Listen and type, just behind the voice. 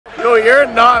Yo, you're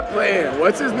not playing.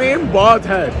 What's his name? Bald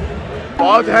head.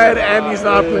 Bald head, and he's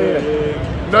not playing.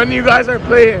 None of you guys are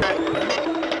playing.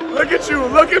 Look at you.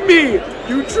 Look at me.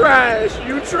 You trash.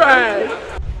 You trash.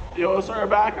 Yo, so we're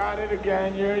back on it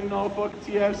again. You already know fucking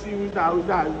TFC. Who's that? Who's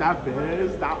that? Is that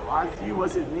Biz? That Wazzy?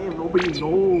 What's his name? Nobody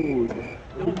knows.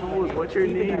 Who knows? What's your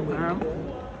name, man?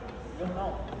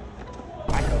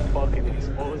 I can fucking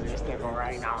expose this nigga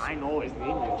right now. I know his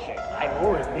name and shit. I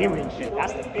know his name and shit.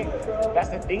 That's the thing. That's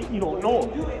the thing he don't know.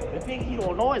 The thing he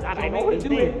don't know is that I know his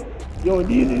name. Yo,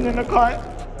 Deezy's in the car.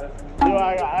 Yo,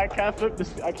 I can't flip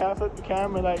this. I can't flip the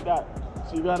camera like that.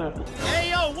 So you gotta. Hey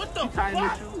yo, what the fuck? You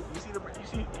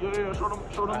see? Yo, show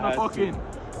them the fucking.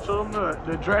 Show them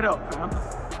the dread up, man.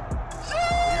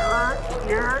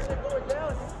 Here.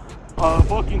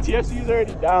 Fucking TFC's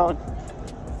already down.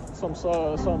 Some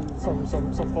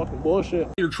fucking bullshit.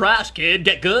 You're trash, kid.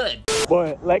 Get good.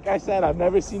 But like I said, I've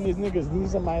never seen these niggas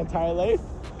lose in my entire life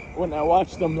when I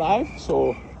watch them live.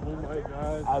 So, oh my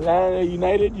God. Atlanta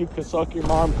United, you can suck your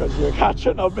mom because you're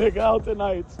catching a big L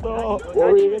tonight. So, what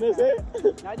were you gonna say?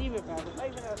 Not even, man.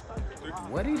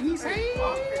 What did he say?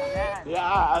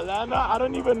 Yeah, Atlanta. I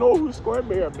don't even know who scored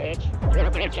me, bitch.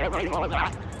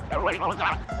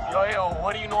 Yo,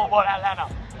 what do you know about Atlanta?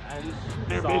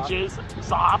 They're bitches,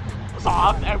 soft.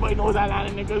 Everybody knows Atlanta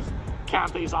niggas can't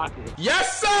play soccer.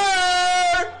 Yes,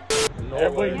 sir!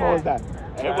 Everybody knows that.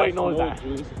 Everybody knows that.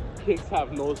 Juice. Kicks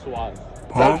have no swat.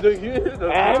 Huh? No,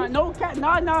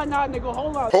 nigga,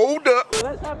 hold on. Hold up.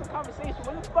 Let's have a conversation.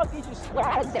 Where the fuck is your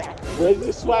swag at? Where's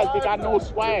the swag? They got no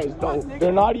swags, though.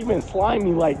 They're not even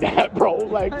slimy like that, bro.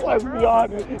 Like, let's be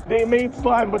honest. They made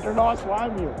slime, but they're not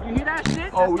slimy. You hear that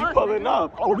shit? Oh, we pulling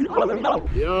up.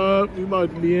 Yup, we about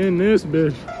to be in this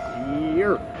bitch.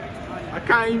 Yeah. I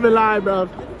can't even lie, bro.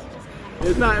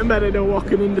 There's nothing better than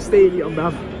walking in the stadium,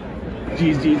 bro.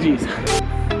 G's.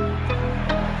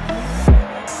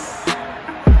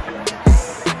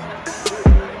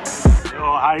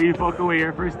 How you fucking with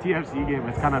your first TFC game?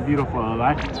 It's kind of beautiful,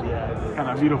 right? Yeah, it's kind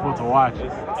of beautiful to watch.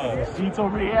 The seats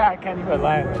over here, I can't even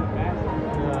lie.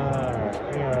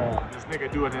 This nigga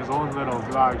doing his own little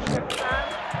vlog shit.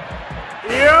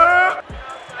 Yeah!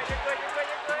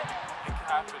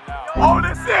 Oh,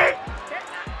 that's it!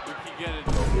 We can get it.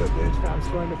 Yeah, bitch, I'm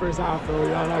scoring the first half, though.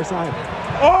 You're on our side.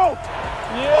 Oh!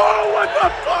 Yeah! Oh, what the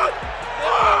fuck?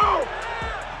 Oh!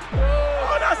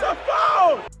 Oh, that's a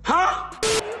foul! Huh?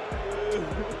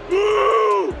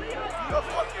 Boo! The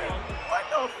fucking, what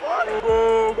the fuck?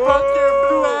 Oh, fucking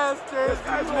blasters! This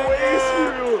guy's no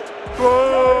issue.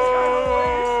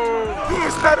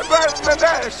 He's not better than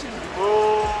that shit.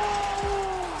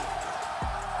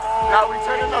 Now we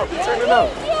turning up.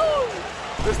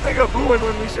 This nigga booing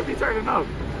when we should be turning up.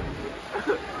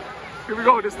 Here we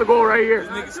go. This is the goal right here.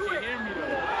 Niggas can't hear me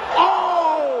though.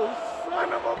 Oh,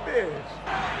 son of a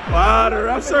bitch! Wow, the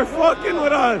refs are fucking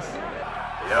with us.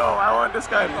 Yo, I want this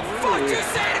guy to What you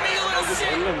say to me, you little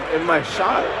shit? in my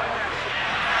shot.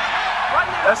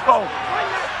 Let's go.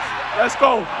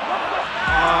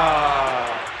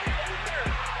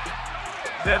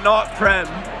 They're not prem.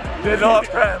 Right now.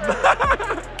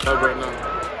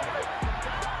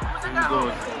 He's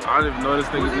going. I don't even know this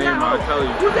nigga's name, I'll tell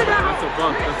you. That's a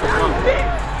bunk.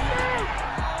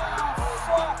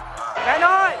 Man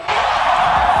on!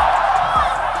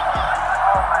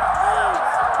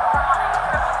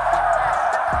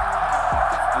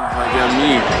 Yeah,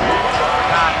 me.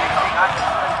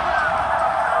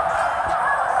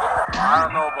 I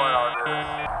don't know about all this.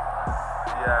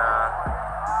 Yeah.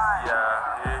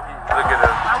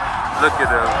 Look at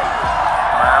him.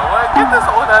 Man, what? Get this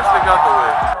old ass thing out the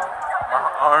way. My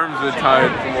arms are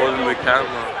tired from holding the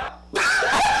camera.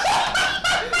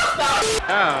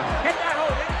 Yeah.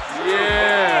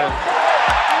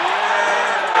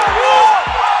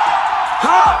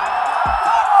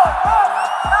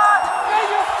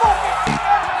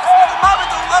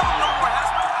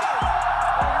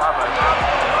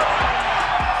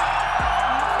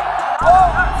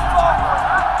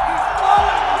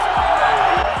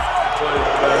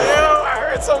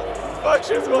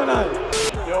 Shit's going on.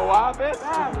 Yo, what happened?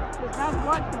 Just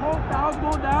watch the whole foul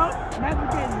go down. Man,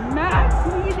 we're getting mad.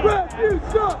 Ref,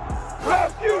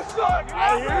 you suck! I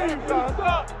hear you,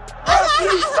 Ref,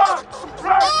 you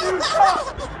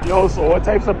suck! Yo, so what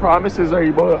types of promises are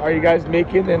you guys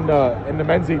making in the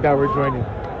men's league that we're joining?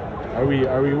 Are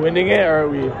we winning it or are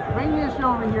we? Bring this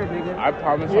show over here, nigga. I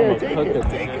promise I'm gonna cook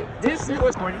it. This shit,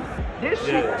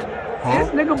 this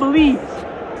nigga believes.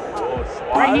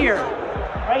 Right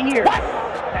here,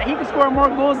 that he can score more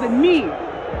goals than me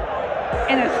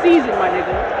in a season, my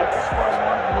nigga. I can score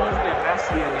more goals than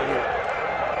Messi in a year.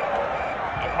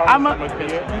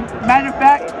 Matter of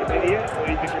fact, it? What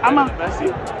do you think? I'm a Messi.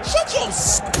 Shut your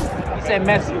I said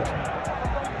Messi.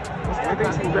 You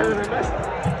think he's better than Messi?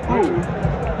 Who?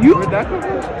 You? Where'd that come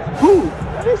from? Who?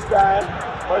 This guy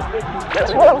must think he's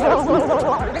better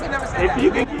than Messi. If you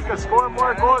think he can score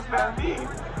more goals than me,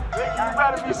 then you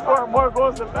better be scoring more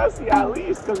goals than Messi at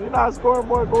least, because you're not scoring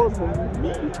more goals than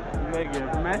me. Nigga, if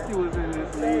Messi was in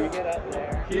this league,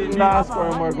 He's not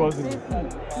scoring more goals than me.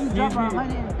 He's dropping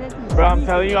 150. Bro, I'm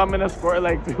telling you, I'm gonna score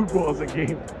like 2 goals a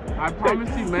game. I promise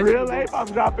you, Messi. Real life, I'm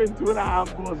dropping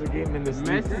 2.5 goals a game in this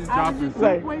league. Messi's dropping.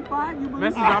 Like, 2.5, you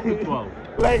believe? Messi's dropping 12.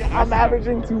 Like, I'm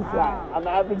averaging 2 flat. I'm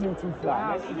averaging 2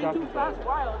 flat. Messi's dropping 12.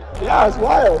 Yeah, it's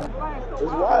wild. It's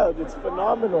wild. It's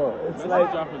phenomenal.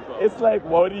 It's like,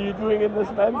 what are you doing in this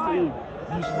men's league?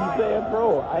 You should be playing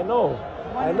pro. I know.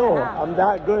 I'm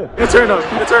that good. You turn up.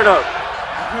 You turn up.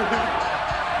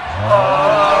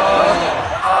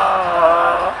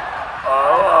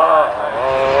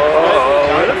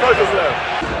 Where the fuck is that?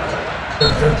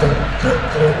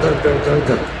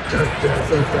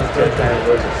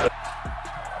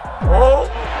 Oh!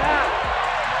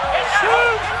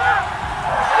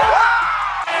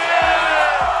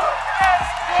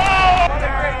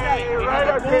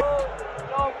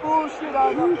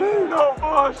 No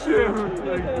bullshit.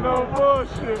 No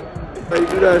bullshit. How you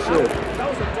do that shit?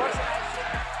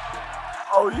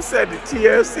 Oh, you said the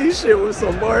TFC shit was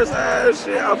some Barca ass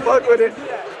shit. I fuck with it.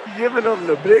 You giving them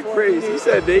the big praise. He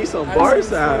said they some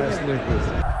Barca ass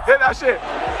niggas. Hit that shit.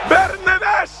 Better than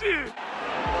that shit.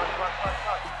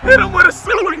 Hit him with a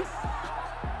swing.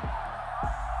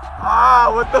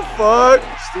 Ah, what the fuck?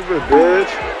 Stupid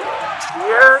bitch.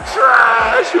 You're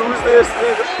trash. Who's this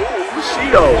nigga? Who's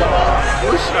she though?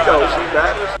 Who's she though? She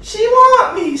bad as She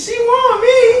want me. She want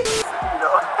me.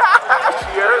 she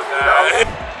hears me though.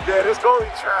 Yeah, this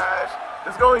goalie trash.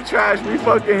 This goalie trash. We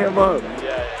fucking him up.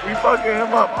 We fucking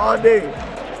him up all day.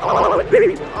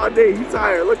 All day. He's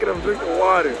tired. Look at him drinking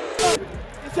water.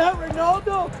 Is that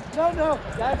Ronaldo? No.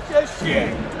 That's just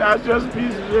shit. That's just a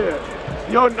piece of shit.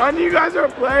 Yo, none of you guys are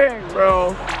playing,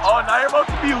 bro. Oh, now you're about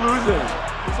to be losing.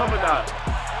 What's up with that?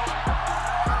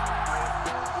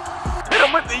 Hit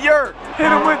him with the yurt. Hit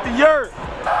him with the yurt.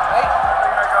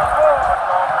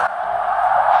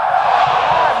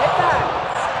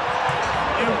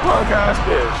 You punk ass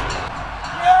bitch.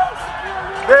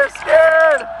 They're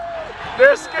scared.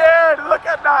 They're scared. Look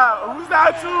at that. Who's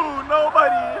that too?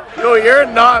 Nobody. Yo, you're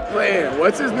not playing.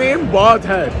 What's his name? Bald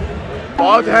head.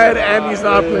 Bald head, and he's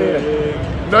not playing.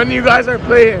 None of you guys are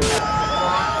playing.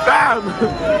 Bam.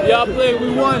 Y'all play, we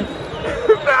won.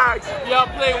 Facts. Y'all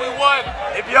play, we won.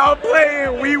 If y'all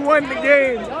playing, we won the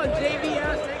game.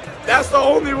 That's the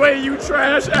only way you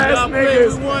trash ass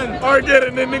niggas are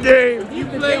getting in the game. You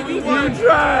play, we won. You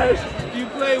trash. You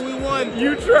play, we won.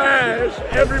 You trash.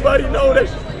 Everybody know that.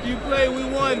 You play, we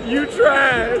won. You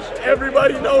trash.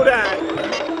 Everybody know that.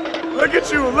 Look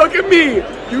at you. Look at me.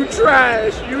 You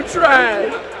trash. You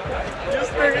trash. This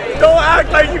nigga, don't act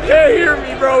like you can't hear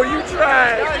me, bro. You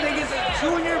trash. Y'all niggas a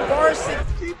junior varsity.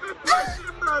 Keep it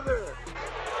pushing, brother.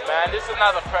 Man, this is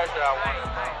not the pressure I wanted.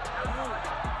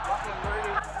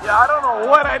 Yeah, I don't know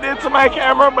what I did to my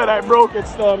camera, but I broke it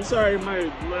still. I'm sorry,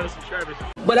 my little subscribers.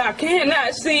 But I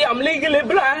cannot see, I'm legally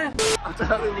blind. I'm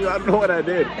telling you, I don't know what I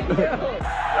did. Yo,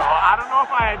 I don't know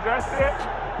if I addressed it,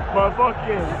 but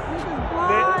fucking,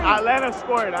 Atlanta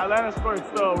scored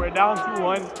still. We're down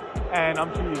 2-1, and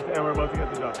I'm cheesed, and we're about to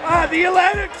get the dub. Ah, the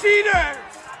Atlanta cheaters!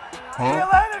 The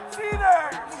Atlanta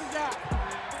cheaters!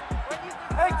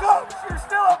 Hey, coach, you're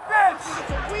still a bitch!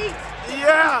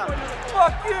 Yeah!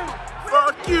 Fuck you!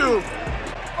 Fuck you!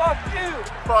 Fuck you!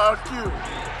 Fuck you!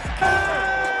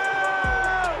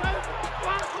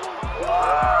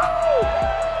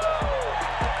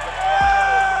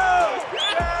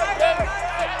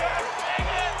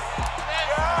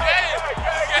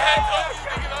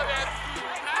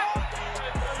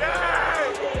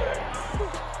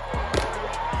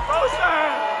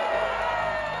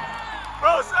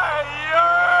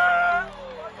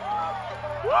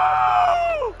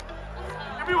 Whoa!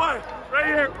 Give me one. Right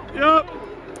here. Yup.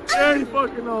 There you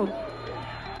fucking know.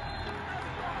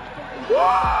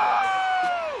 Whoa!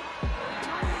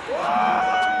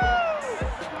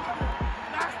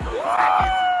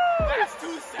 That's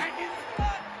 2 seconds.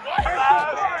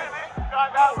 Got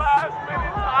that last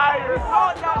minute tire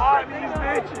on these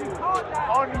bitches.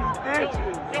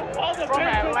 From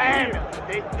Atlanta.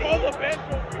 They the bench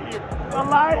over here.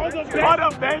 The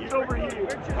bench over here.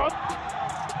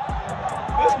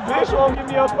 This bitch won't give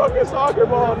me a fucking soccer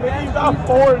ball. Nigga, he's not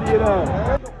 40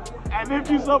 now. And if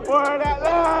you support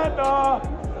Atlanta,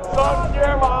 suck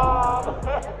your mom.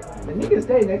 The nigga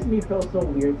staying next to me felt so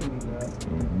weird to me, bro.